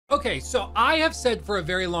Okay, so I have said for a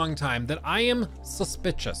very long time that I am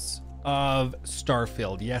suspicious of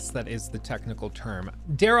Starfield. Yes, that is the technical term.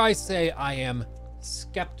 Dare I say I am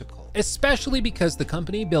skeptical, especially because the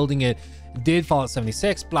company building it did Fallout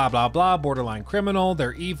 76, blah, blah, blah, borderline criminal,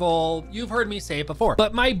 they're evil. You've heard me say it before.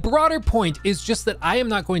 But my broader point is just that I am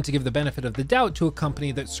not going to give the benefit of the doubt to a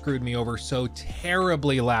company that screwed me over so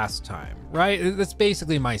terribly last time, right? That's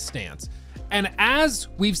basically my stance. And as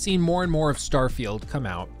we've seen more and more of Starfield come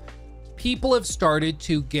out, people have started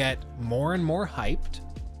to get more and more hyped.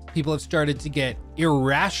 People have started to get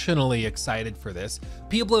irrationally excited for this.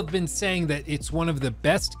 People have been saying that it's one of the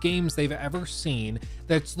best games they've ever seen,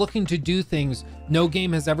 that's looking to do things no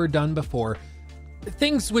game has ever done before.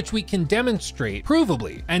 Things which we can demonstrate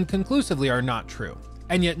provably and conclusively are not true.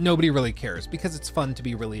 And yet nobody really cares because it's fun to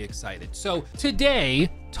be really excited. So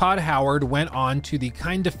today, Todd Howard went on to the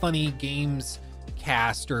Kinda Funny Games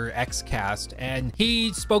cast or Xcast, and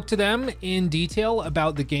he spoke to them in detail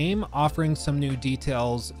about the game, offering some new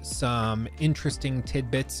details, some interesting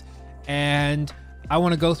tidbits, and I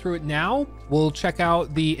want to go through it now. We'll check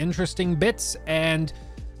out the interesting bits and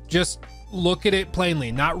just look at it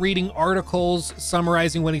plainly, not reading articles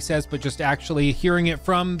summarizing what he says, but just actually hearing it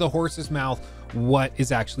from the horse's mouth, what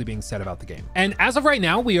is actually being said about the game. And as of right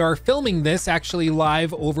now, we are filming this actually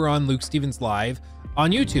live over on Luke Stevens Live on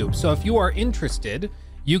YouTube. So if you are interested,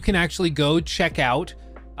 you can actually go check out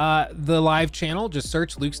the live channel. Just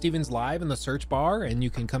search Luke Stevens Live in the search bar and you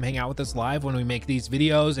can come hang out with us live when we make these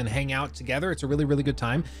videos and hang out together. It's a really, really good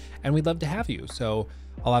time and we'd love to have you. So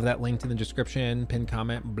I'll have that linked in the description, pinned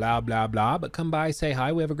comment, blah, blah, blah, but come by, say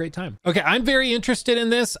hi. We have a great time. Okay, I'm very interested in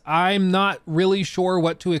this. I'm not really sure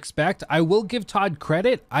what to expect. I will give Todd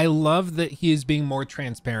credit. I love that he is being more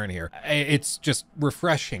transparent here. It's just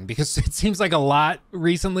refreshing because it seems like a lot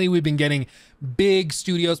recently we've been getting big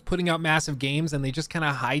studios putting out massive games and they just kind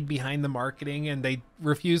of hide behind the marketing and they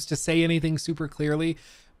refuse to say anything super clearly.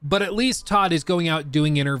 But at least Todd is going out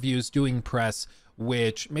doing interviews, doing press,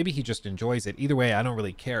 which maybe he just enjoys it. Either way, I don't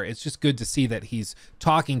really care. It's just good to see that he's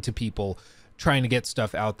talking to people, trying to get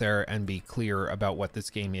stuff out there and be clear about what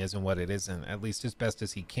this game is and what it isn't, at least as best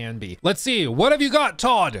as he can be. Let's see, what have you got,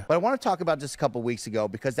 Todd? But I want to talk about just a couple weeks ago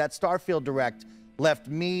because that Starfield Direct left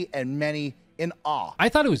me and many in awe. I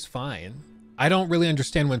thought it was fine. I don't really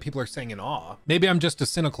understand when people are saying in awe. Maybe I'm just a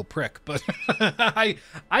cynical prick, but I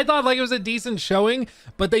thought like it was a decent showing,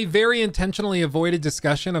 but they very intentionally avoided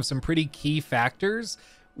discussion of some pretty key factors,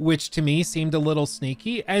 which to me seemed a little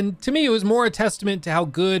sneaky. And to me, it was more a testament to how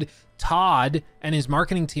good Todd and his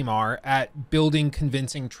marketing team are at building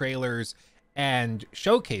convincing trailers and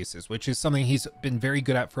showcases, which is something he's been very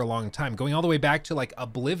good at for a long time. Going all the way back to like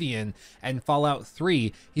Oblivion and Fallout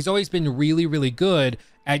 3, he's always been really, really good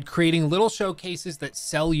at creating little showcases that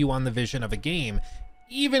sell you on the vision of a game.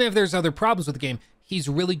 Even if there's other problems with the game, he's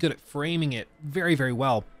really good at framing it very, very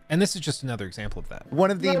well. And this is just another example of that.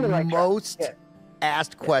 One of the most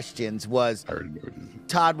asked questions was,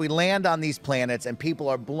 Todd, we land on these planets and people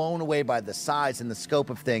are blown away by the size and the scope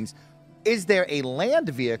of things. Is there a land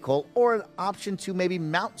vehicle or an option to maybe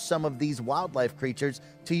mount some of these wildlife creatures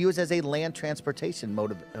to use as a land transportation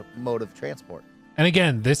mode of transport? And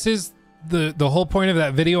again, this is the whole point of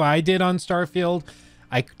that video I did on Starfield.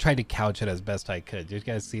 I tried to couch it as best I could. Did you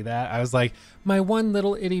guys see that? I was like, my one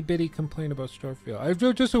little itty bitty complaint about Starfield. I've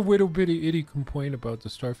just a little bitty itty complaint about the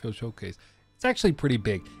Starfield showcase. It's actually pretty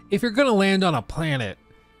big. If you're gonna land on a planet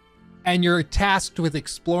and you're tasked with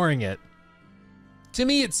exploring it, to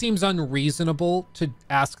me, it seems unreasonable to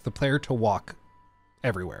ask the player to walk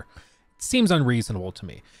everywhere. It seems unreasonable to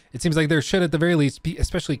me. It seems like there should at the very least be,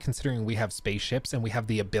 especially considering we have spaceships and we have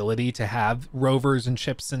the ability to have rovers and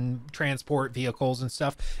ships and transport vehicles and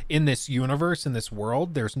stuff in this universe, in this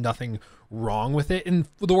world. There's nothing wrong with it. In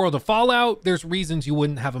the world of Fallout, there's reasons you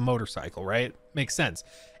wouldn't have a motorcycle, right? Makes sense.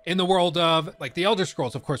 In the world of like the Elder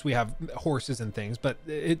Scrolls, of course, we have horses and things, but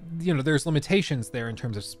there's limitations there in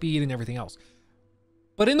terms of speed and everything else.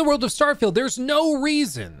 But in the world of Starfield, there's no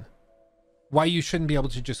reason why you shouldn't be able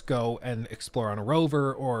to just go and explore on a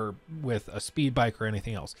rover or with a speed bike or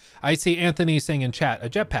anything else. I see Anthony saying in chat, a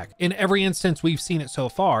jetpack. In every instance we've seen it so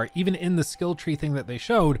far, even in the skill tree thing that they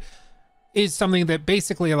showed, is something that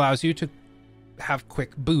basically allows you to have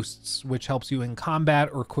quick boosts, which helps you in combat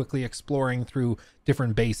or quickly exploring through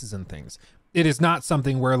different bases and things. It is not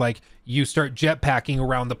something where like you start jetpacking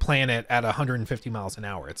around the planet at 150 miles an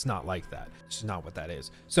hour. It's not like that. It's just not what that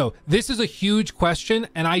is. So this is a huge question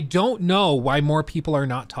and I don't know why more people are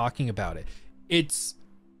not talking about it.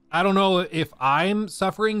 I don't know if I'm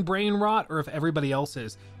suffering brain rot or if everybody else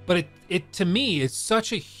is, but But it to me is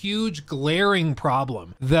such a huge glaring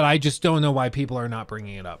problem that I just don't know why people are not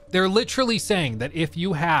bringing it up. They're literally saying that if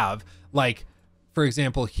you have, like, for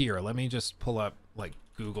example, here, let me just pull up like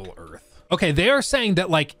Google Earth. Okay, they are saying that,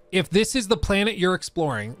 like, if this is the planet you're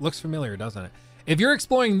exploring, looks familiar, doesn't it? If you're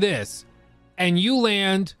exploring this and you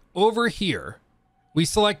land over here, we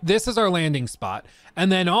select this as our landing spot,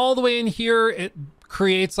 and then all the way in here, it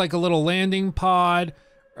creates like a little landing pod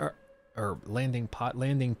or landing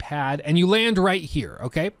pad, and you land right here,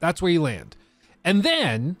 okay? That's where you land. And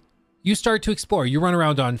then you start to explore. You run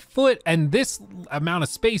around on foot, and this amount of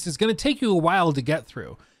space is gonna take you a while to get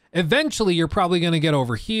through. Eventually, you're probably gonna get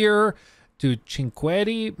over here to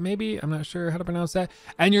Cinquetti, maybe, I'm not sure how to pronounce that.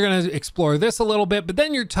 And you're gonna explore this a little bit, but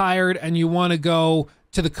then you're tired and you wanna go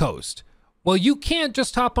to the coast. Well, you can't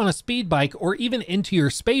just hop on a speed bike or even into your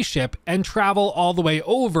spaceship and travel all the way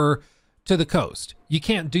over to the coast. You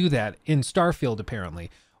can't do that in Starfield,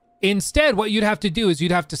 apparently. Instead, what you'd have to do is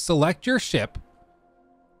you'd have to select your ship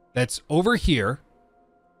that's over here,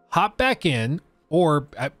 hop back in, or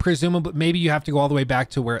presumably maybe you have to go all the way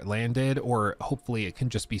back to where it landed, or hopefully it can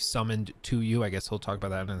just be summoned to you. I guess he'll talk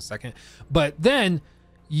about that in a second. But then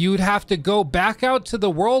you'd have to go back out to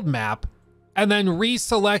the world map and then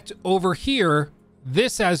reselect over here,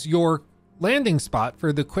 this as your landing spot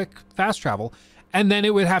for the quick fast travel. And then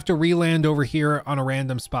it would have to re-land over here on a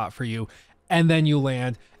random spot for you. And then you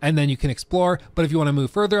land, and then you can explore. But if you want to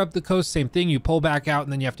move further up the coast, same thing, you pull back out,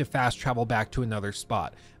 and then you have to fast travel back to another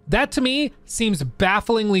spot. That to me seems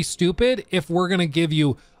bafflingly stupid if we're going to give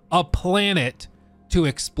you a planet to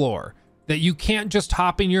explore, that you can't just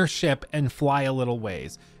hop in your ship and fly a little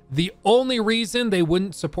ways. The only reason they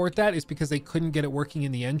wouldn't support that is because they couldn't get it working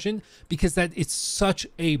in the engine, because that it's such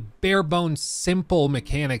a bare bones simple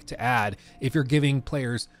mechanic to add if you're giving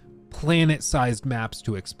players planet-sized maps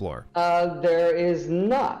to explore. There is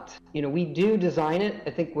not. You know, we do design it. I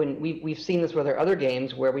think when we've seen this with our other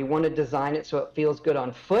games where we want to design it so it feels good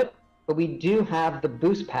on foot, but we do have the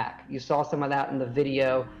boost pack. You saw some of that in the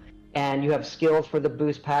video, and you have skills for the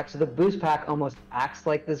boost pack. So the boost pack almost acts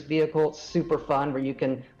like this vehicle. It's super fun where you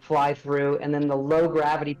can fly through, and then the low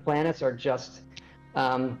gravity planets are just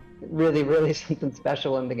really, really something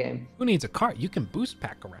special in the game. Who needs a car? You can boost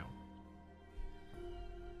pack around.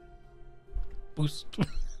 Boost.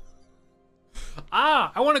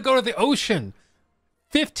 I want to go to the ocean.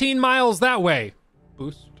 15 miles that way.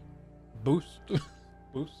 Boost, boost, boost,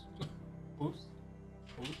 boost, boost.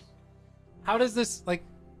 How does this, like,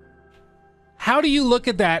 how do you look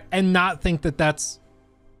at that and not think that that's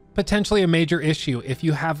potentially a major issue if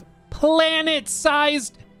you have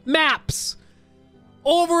planet-sized maps?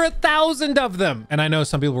 Over 1,000 of them. And I know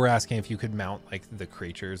some people were asking if you could mount like the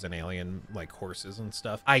creatures and alien like horses and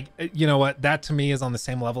stuff. You know what, that to me is on the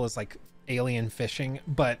same level as like alien fishing,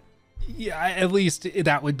 but yeah, at least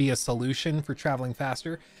that would be a solution for traveling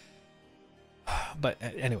faster. But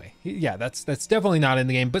anyway, yeah, that's definitely not in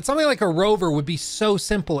the game. But something like a rover would be so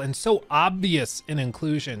simple and so obvious in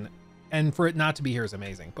inclusion, and for it not to be here is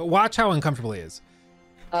amazing. But watch how uncomfortable it is.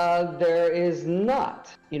 There is not.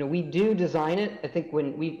 You know, we do design it. I think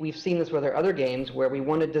when we've seen this with our other games where we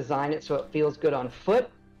want to design it so it feels good on foot,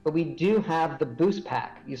 but we do have the boost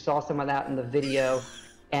pack. You saw some of that in the video.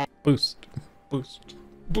 And boost.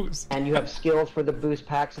 And you have skills for the boost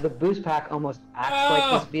pack. So the boost pack almost acts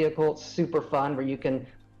like this vehicle. It's super fun where you can...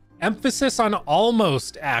 Emphasis on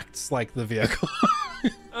almost acts like the vehicle.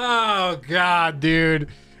 Oh, God, dude.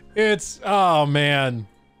 It's... Oh, man.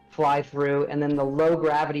 Fly through, and then the low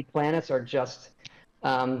gravity planets are just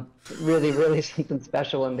really, really something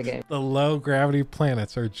special in the game. The low gravity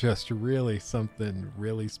planets are just really something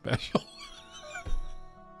really special.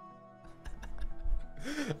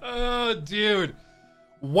 Oh, dude.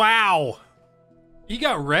 Wow. He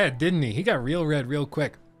got red, didn't he? He got real red real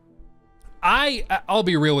quick. I'll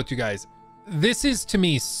be real with you guys. This is to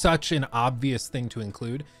me such an obvious thing to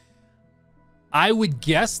include. I would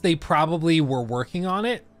guess they probably were working on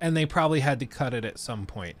it and they probably had to cut it at some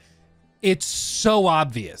point. It's so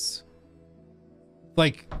obvious.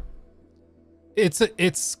 Like,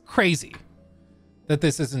 it's crazy that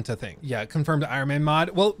this isn't a thing. Yeah, confirmed Iron Man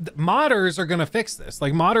mod. Well, modders are going to fix this.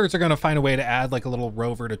 Like, modders are going to find a way to add like a little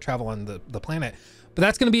rover to travel on the planet. But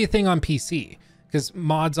that's going to be a thing on PC, because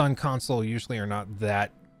mods on console usually are not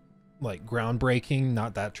that like groundbreaking,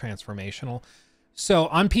 not that transformational. So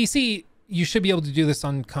on PC, you should be able to do this.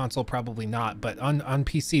 On console, probably not, but on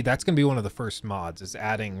PC, that's going to be one of the first mods, is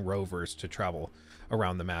adding rovers to travel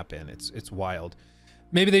around the map in. It's wild.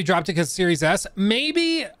 Maybe they dropped it because Series S.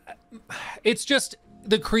 Maybe it's just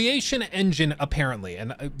the creation engine, apparently,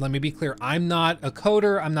 and let me be clear, I'm not a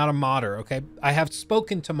coder, I'm not a modder, okay? I have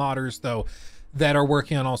spoken to modders, though, that are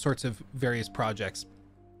working on all sorts of various projects,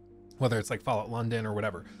 whether it's like Fallout London or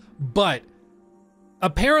whatever. But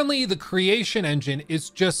apparently the creation engine is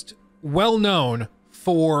just well known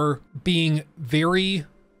for being very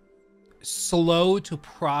slow to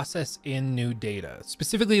process in new data,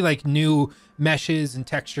 specifically like new meshes and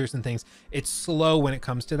textures and things. It's slow when it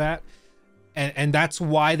comes to that. And that's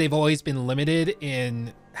why they've always been limited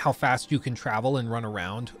in how fast you can travel and run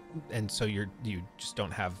around. And so you just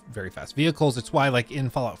don't have very fast vehicles. It's why, like in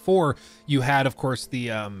Fallout 4, you had, of course, the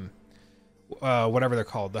whatever they're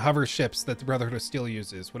called, the hover ships that the Brotherhood of Steel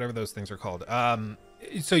uses, whatever those things are called.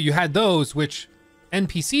 So you had those which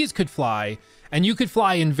NPCs could fly, and you could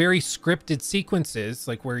fly in very scripted sequences,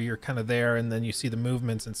 like where you're kind of there and then you see the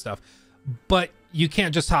movements and stuff. But you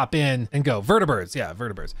can't just hop in and go vertibirds. Yeah,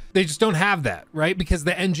 vertibirds. They just don't have that, right? Because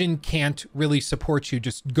the engine can't really support you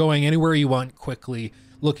just going anywhere you want quickly,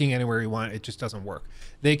 looking anywhere you want. It just doesn't work.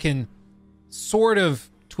 They can sort of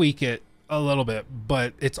tweak it a little bit,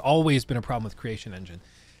 but it's always been a problem with Creation Engine,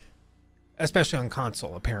 especially on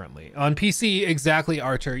console, apparently. On PC, exactly,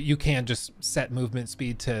 Archer, you can't just set movement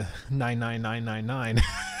speed to 99999,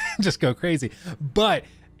 just go crazy. But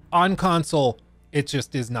on console, it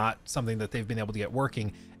just is not something that they've been able to get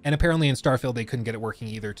working. And apparently in Starfield, they couldn't get it working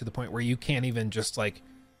either, to the point where you can't even just like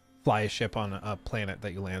fly a ship on a planet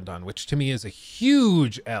that you land on, which to me is a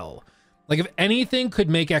huge L. Like if anything could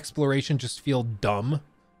make exploration just feel dumb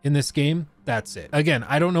in this game, that's it. Again,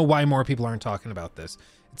 I don't know why more people aren't talking about this.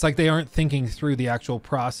 It's like they aren't thinking through the actual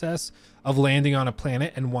process of landing on a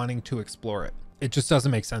planet and wanting to explore it. It just doesn't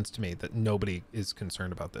make sense to me that nobody is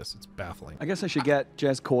concerned about this. It's baffling. I guess I should get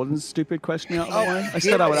Jez Corden's stupid question out of the way. I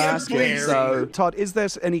said I would ask it. So, Todd, is there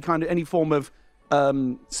any form of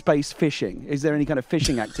space fishing? Is there any kind of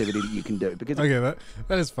fishing activity that you can do? Because okay,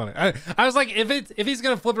 that is funny. I was like, if he's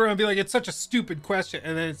gonna flip it around and be like, it's such a stupid question,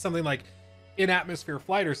 and then it's something like in atmosphere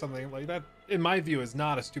flight or something like that, in my view, is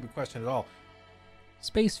not a stupid question at all.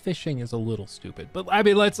 Space fishing is a little stupid, but I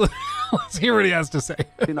mean, let's hear what he has to say.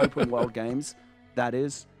 In open world games, that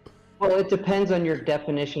is. Well, it depends on your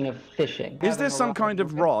definition of fishing. Is there some kind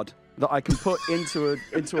of rod that I can put into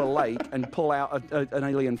a lake and pull out an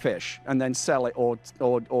alien fish and then sell it or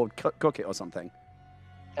cook it or something?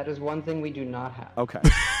 That is one thing we do not have. Okay.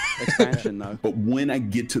 Expansion though. But when I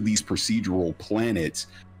get to these procedural planets,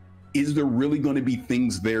 is there really going to be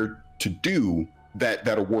things there to do that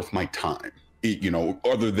are worth my time? You know,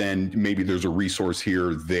 other than maybe there's a resource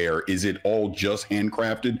here, there. Is it all just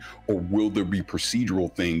handcrafted, or will there be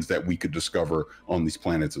procedural things that we could discover on these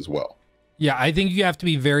planets as well? Yeah, I think you have to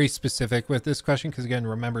be very specific with this question because, again,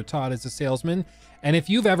 remember, Todd is a salesman. And if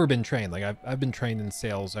you've ever been trained, like I've been trained in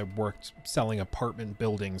sales, I've worked selling apartment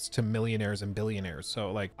buildings to millionaires and billionaires.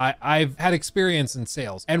 So like I've had experience in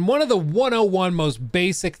sales. And one of the 101 most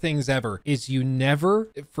basic things ever is you never,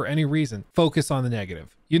 for any reason, focus on the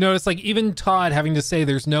negative. You notice like even Todd having to say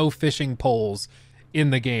there's no fishing poles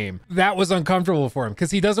in the game. That was uncomfortable for him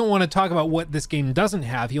because he doesn't want to talk about what this game doesn't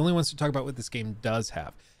have. He only wants to talk about what this game does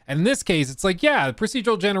have. And in this case, it's like, yeah,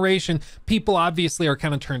 procedural generation, people obviously are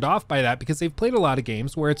kind of turned off by that because they've played a lot of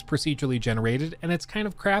games where it's procedurally generated and it's kind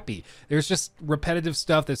of crappy. There's just repetitive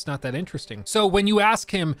stuff that's not that interesting. So when you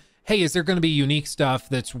ask him, hey, is there going to be unique stuff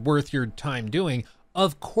that's worth your time doing?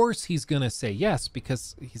 Of course he's going to say yes,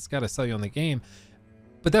 because he's got to sell you on the game.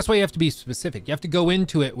 But that's why you have to be specific. You have to go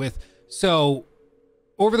into it with, so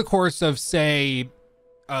over the course of, say,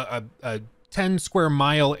 a 10 square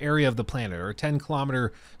mile area of the planet or a 10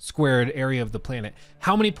 kilometer squared area of the planet,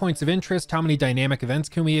 how many points of interest, how many dynamic events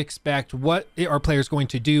can we expect? What are players going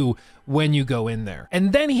to do when you go in there?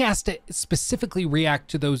 And then he has to specifically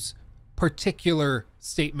react to those particular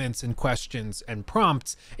statements and questions and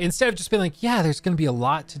prompts instead of just being like, yeah, there's going to be a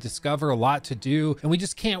lot to discover, a lot to do, and we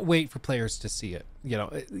just can't wait for players to see it. You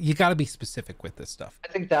know, you got to be specific with this stuff.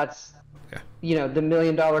 I think that's, you know, the $1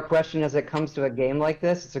 million question as it comes to a game like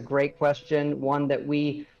this. It's a great question, one that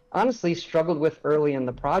we honestly struggled with early in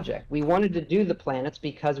the project. We wanted to do the planets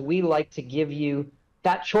because we like to give you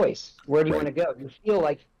that choice. Where do you want to go? You feel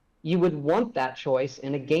like you would want that choice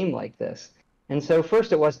in a game like this. And so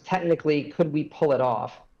first it was technically, could we pull it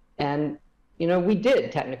off? And, you know, we did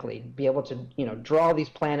technically be able to, you know, draw these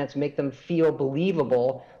planets, make them feel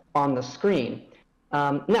believable on the screen.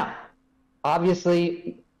 Now,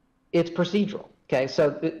 obviously, it's procedural, okay?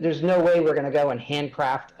 So there's no way we're going to go and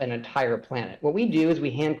handcraft an entire planet. What we do is we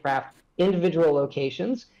handcraft individual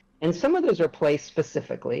locations, and some of those are placed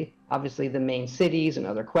specifically, obviously the main cities and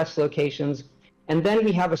other quest locations, and then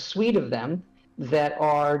we have a suite of them that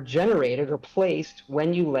are generated or placed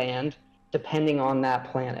when you land, depending on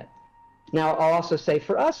that planet. Now, I'll also say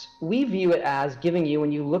for us, we view it as giving you,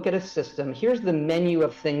 when you look at a system, here's the menu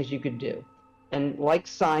of things you could do. And like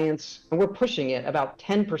science, and we're pushing it, about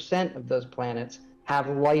 10% of those planets have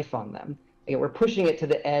life on them. Again, we're pushing it to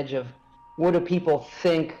the edge of what do people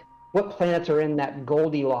think, what planets are in that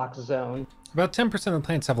Goldilocks zone. About 10% of the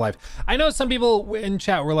planets have life. I know some people in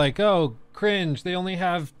chat were like, oh, cringe, they only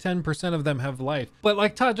have 10% of them have life. But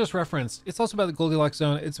like Todd just referenced, it's also about the Goldilocks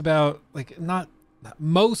zone. It's about like not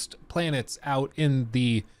most planets out in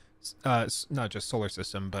the not just solar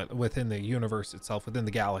system, but within the universe itself, within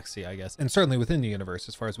the galaxy, I guess, and certainly within the universe,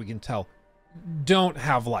 as far as we can tell, don't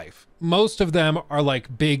have life. Most of them are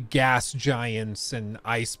like big gas giants and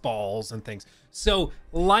ice balls and things. So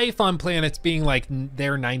life on planets being like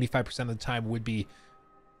there 95% of the time would be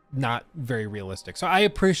not very realistic. So I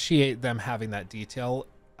appreciate them having that detail.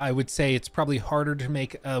 I would say it's probably harder to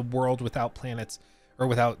make a world without planets or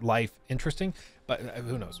without life interesting, but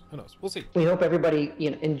who knows? Who knows? We'll see. We hope everybody,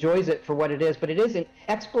 you know, enjoys it for what it is, but it is an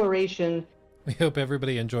exploration. We hope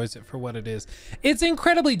everybody enjoys it for what it is. It's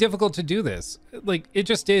incredibly difficult to do this. Like, it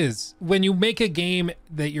just is. When you make a game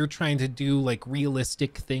that you're trying to do like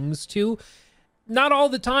realistic things to, not all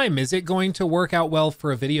the time is it going to work out well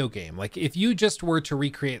for a video game. Like if you just were to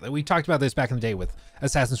recreate, like we talked about this back in the day with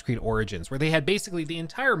Assassin's Creed Origins, where they had basically the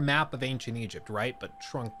entire map of ancient Egypt, right? But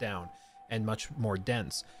shrunk down and much more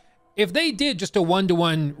dense. If they did just a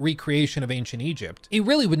one-to-one recreation of ancient Egypt, it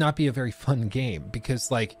really would not be a very fun game, because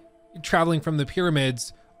like traveling from the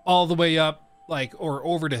pyramids all the way up, like, or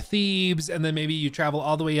over to Thebes, and then maybe you travel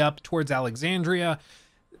all the way up towards Alexandria,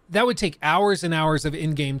 that would take hours and hours of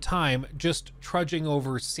in-game time just trudging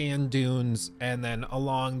over sand dunes and then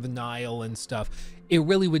along the Nile and stuff. It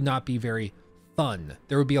really would not be very fun.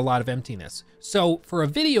 There would be a lot of emptiness. So for a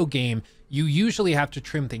video game, you usually have to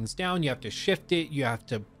trim things down, you have to shift it, you have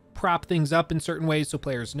to prop things up in certain ways so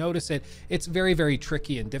players notice it. It's very, very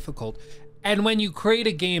tricky and difficult. And when you create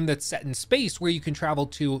a game that's set in space where you can travel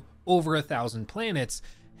to over 1,000 planets,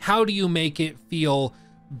 how do you make it feel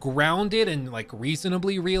grounded and like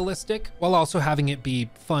reasonably realistic while also having it be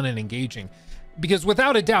fun and engaging? Because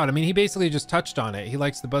without a doubt, I mean, he basically just touched on it. He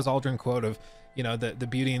likes the Buzz Aldrin quote of, you know, the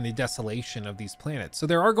beauty and the desolation of these planets. So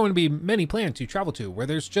there are going to be many planets you travel to where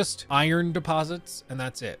there's just iron deposits and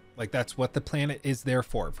that's it. Like that's what the planet is there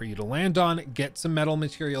for you to land on, get some metal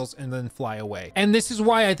materials, and then fly away. And this is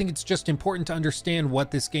why I think it's just important to understand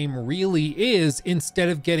what this game really is instead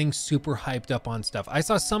of getting super hyped up on stuff. I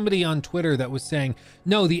saw somebody on Twitter that was saying,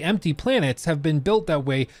 no, the empty planets have been built that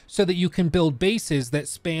way so that you can build bases that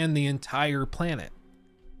span the entire planet.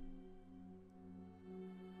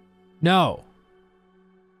 No.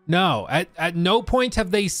 No, at no point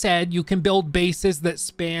have they said you can build bases that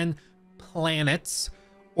span planets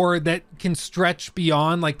or that can stretch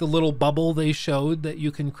beyond like the little bubble they showed that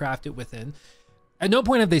you can craft it within. At no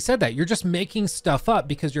point have they said that. You're just making stuff up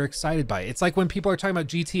because you're excited by it. It's like when people are talking about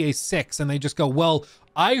GTA 6 and they just go, well,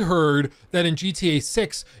 I heard that in GTA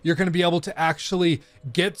 6, you're going to be able to actually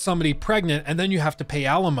get somebody pregnant and then you have to pay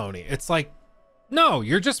alimony. It's like, no,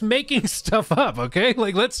 you're just making stuff up, okay?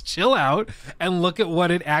 Like, let's chill out and look at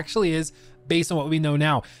what it actually is based on what we know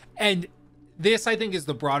now. And this, I think, is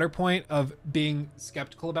the broader point of being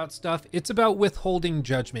skeptical about stuff. It's about withholding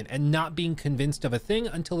judgment and not being convinced of a thing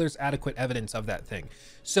until there's adequate evidence of that thing.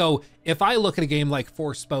 So if I look at a game like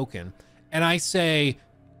Forspoken and I say,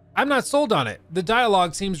 I'm not sold on it. The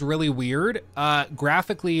dialogue seems really weird.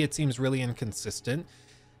 Graphically, it seems really inconsistent.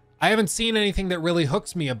 I haven't seen anything that really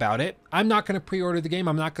hooks me about it. I'm not going to pre-order the game.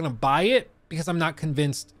 I'm not going to buy it because I'm not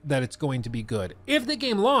convinced that it's going to be good. If the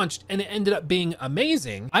game launched and it ended up being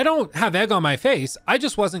amazing, I don't have egg on my face. I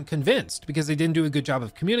just wasn't convinced because they didn't do a good job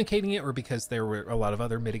of communicating it or because there were a lot of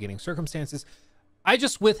other mitigating circumstances. I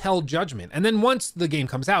just withheld judgment. And then once the game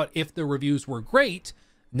comes out, if the reviews were great,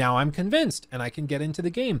 now I'm convinced and I can get into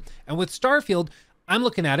the game. And with Starfield, I'm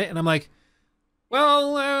looking at it and I'm like,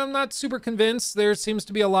 well, I'm not super convinced. There seems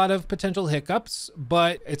to be a lot of potential hiccups,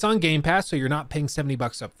 but it's on Game Pass, so you're not paying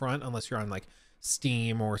 $70 up front unless you're on like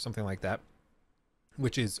Steam or something like that,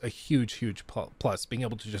 which is a huge, huge plus. Being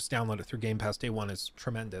able to just download it through Game Pass day one is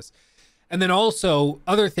tremendous. And then also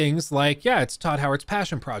other things like, yeah, it's Todd Howard's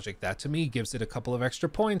passion project. That to me gives it a couple of extra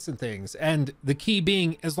points and things. And the key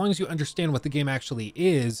being, as long as you understand what the game actually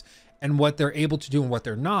is and what they're able to do and what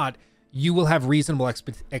they're not, you will have reasonable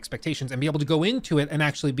expectations and be able to go into it and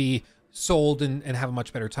actually be sold and have a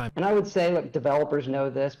much better time. And I would say, like, developers know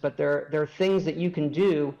this, but there are things that you can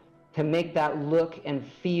do to make that look and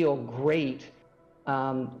feel great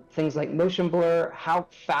things like motion blur, how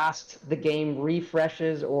fast the game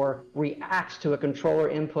refreshes or reacts to a controller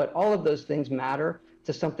input. All of those things matter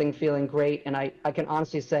to something feeling great. And I can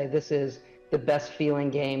honestly say this is the best feeling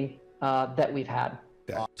game that we've had.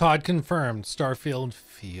 Todd confirmed Starfield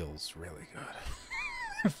feels really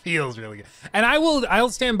good. Feels really good. And I'll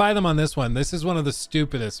stand by them on this one. This is one of the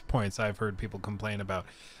stupidest points I've heard people complain about.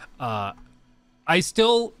 I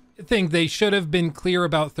still think they should have been clear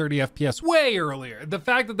about 30 FPS way earlier. The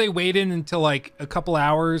fact that they waited until like a couple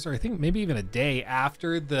hours, or I think maybe even a day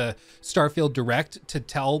after the Starfield Direct to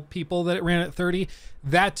tell people that it ran at 30,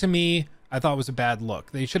 that to me, I thought was a bad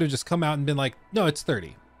look. They should have just come out and been like, no, it's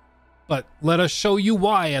 30. But let us show you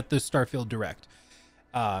why at the Starfield Direct.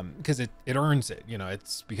 Because it earns it, you know,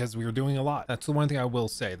 it's because we were doing a lot. That's the one thing I will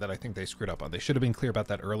say that I think they screwed up on. They should have been clear about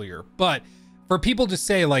that earlier. But for people to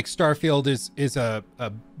say like Starfield is a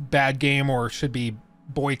bad game or should be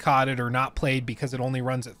boycotted or not played because it only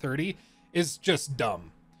runs at 30 is just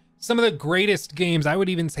dumb. Some of the greatest games, I would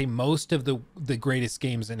even say most of the greatest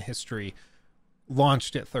games in history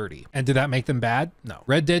launched at 30. And did that make them bad? No.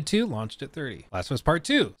 Red Dead 2 launched at 30. Last of Us Part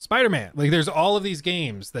 2, Spider-Man. Like there's all of these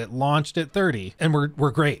games that launched at 30 and were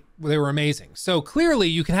great. They were amazing. So clearly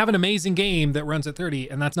you can have an amazing game that runs at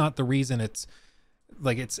 30 and that's not the reason it's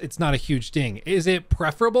like, it's not a huge ding. Is it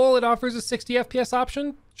preferable it offers a 60 FPS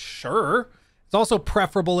option? Sure. It's also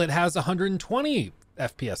preferable it has a 120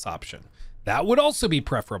 FPS option. That would also be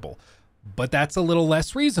preferable. But that's a little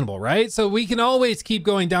less reasonable, right? So we can always keep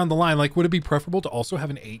going down the line. Like, would it be preferable to also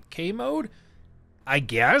have an 8K mode? I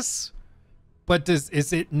guess. But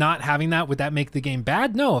is it not having that? Would that make the game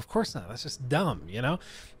bad? No, of course not. That's just dumb, you know?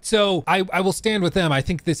 So I will stand with them. I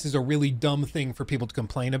think this is a really dumb thing for people to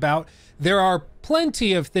complain about. There are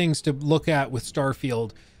plenty of things to look at with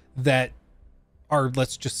Starfield that are,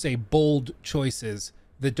 let's just say, bold choices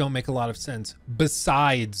that don't make a lot of sense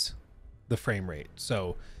besides the frame rate.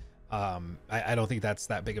 So I don't think that's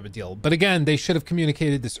that big of a deal. But again, they should have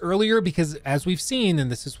communicated this earlier because as we've seen, and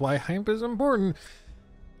this is why hype is important,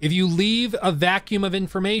 if you leave a vacuum of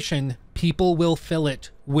information, people will fill it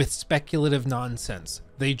with speculative nonsense.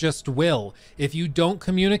 They just will. If you don't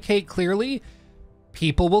communicate clearly,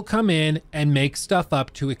 people will come in and make stuff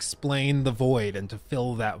up to explain the void and to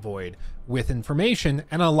fill that void with information.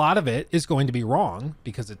 And a lot of it is going to be wrong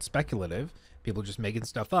because it's speculative. People just making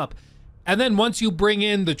stuff up. And then once you bring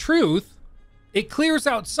in the truth, it clears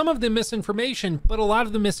out some of the misinformation, but a lot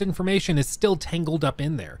of the misinformation is still tangled up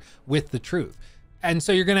in there with the truth. And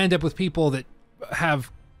so you're going to end up with people that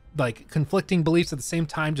have like conflicting beliefs at the same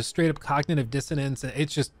time, just straight up cognitive dissonance. And it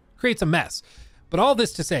just creates a mess. But all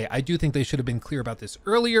this to say, I do think they should have been clear about this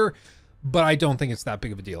earlier, but I don't think it's that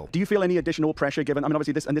big of a deal. Do you feel any additional pressure given? I mean,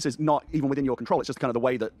 obviously this is not even within your control. It's just kind of the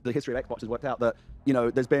way that the history of Xbox has worked out that, you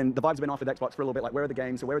know, the vibes have been off with Xbox for a little bit. Like, where are the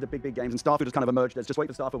games? So where are the big games? And Starfield has kind of emerged as just wait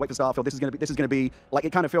for Starfield. This is going to be like,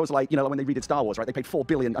 it kind of feels like, you know, when they redid Star Wars, right? They paid $4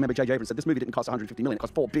 billion. I remember J.J. Abrams said this movie didn't cost $150 million. It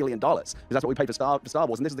cost $4 billion because that's what we paid for Star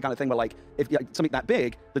Wars. And this is the kind of thing where, like, if something that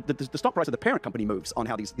big, the stock price of the parent company moves on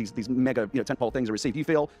how these mega, you know, tentpole things are received. Do you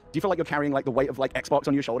feel like you're carrying like the weight of like Xbox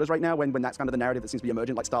on your shoulders right now when that's kind of the narrative that seems to be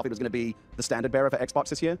emerging? Like Starfield is going to be the standard bearer for Xbox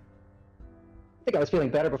this year? I think I was feeling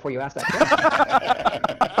better before you asked that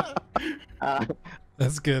question.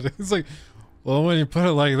 That's good. It's like, well, when you put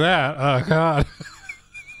it like that, oh God,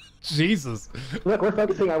 Jesus. Look, we're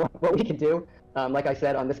focusing on what we can do. Like I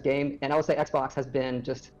said, on this game, and I would say Xbox has been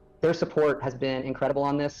just, their support has been incredible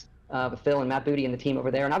on this. With Phil and Matt Booty and the team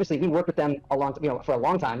over there, and obviously we worked with them for a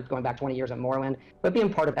long time, going back 20 years at Morrowind. But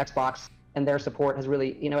being part of Xbox and their support has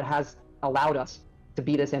really, you know, it has allowed us to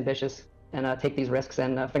be this ambitious and take these risks,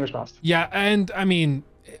 and fingers crossed. Yeah, and I mean,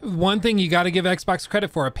 one thing you got to give Xbox credit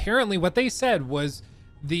for, apparently what they said was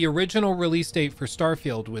the original release date for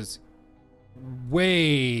Starfield was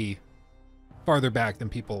way farther back than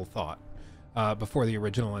people thought before the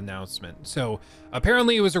original announcement. So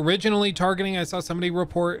apparently it was originally targeting, I saw somebody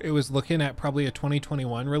report, it was looking at probably a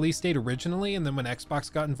 2021 release date originally, and then when Xbox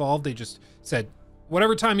got involved, they just said,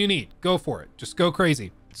 whatever time you need, go for it. Just go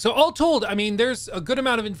crazy. So all told, I mean, there's a good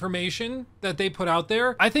amount of information that they put out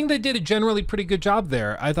there. I think they did a generally pretty good job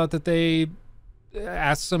there. I thought that they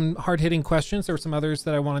asked some hard-hitting questions. There were some others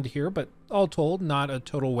that I wanted to hear, but all told, not a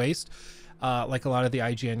total waste, like a lot of the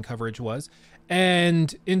IGN coverage was.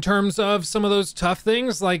 And in terms of some of those tough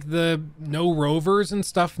things, like the no rovers and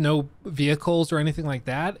stuff, no vehicles or anything like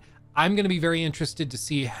that, I'm going to be very interested to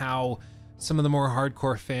see how some of the more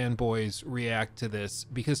hardcore fanboys react to this,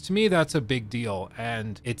 because to me that's a big deal,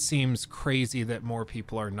 and it seems crazy that more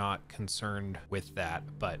people are not concerned with that.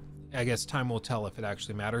 But I guess time will tell if it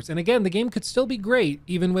actually matters. And again, the game could still be great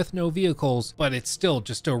even with no vehicles, but it's still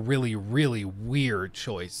just a really, really weird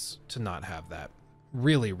choice to not have that.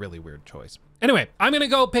 Really, really weird choice. Anyway, I'm gonna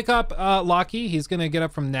go pick up Lockie. He's gonna get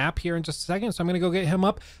up from nap here in just a second, so I'm gonna go get him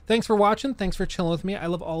up. Thanks for watching. Thanks for chilling with me. I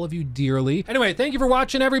love all of you dearly. Anyway, thank you for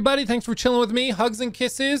watching, everybody. Thanks for chilling with me. Hugs and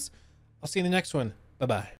kisses. I'll see you in the next one. Bye-bye.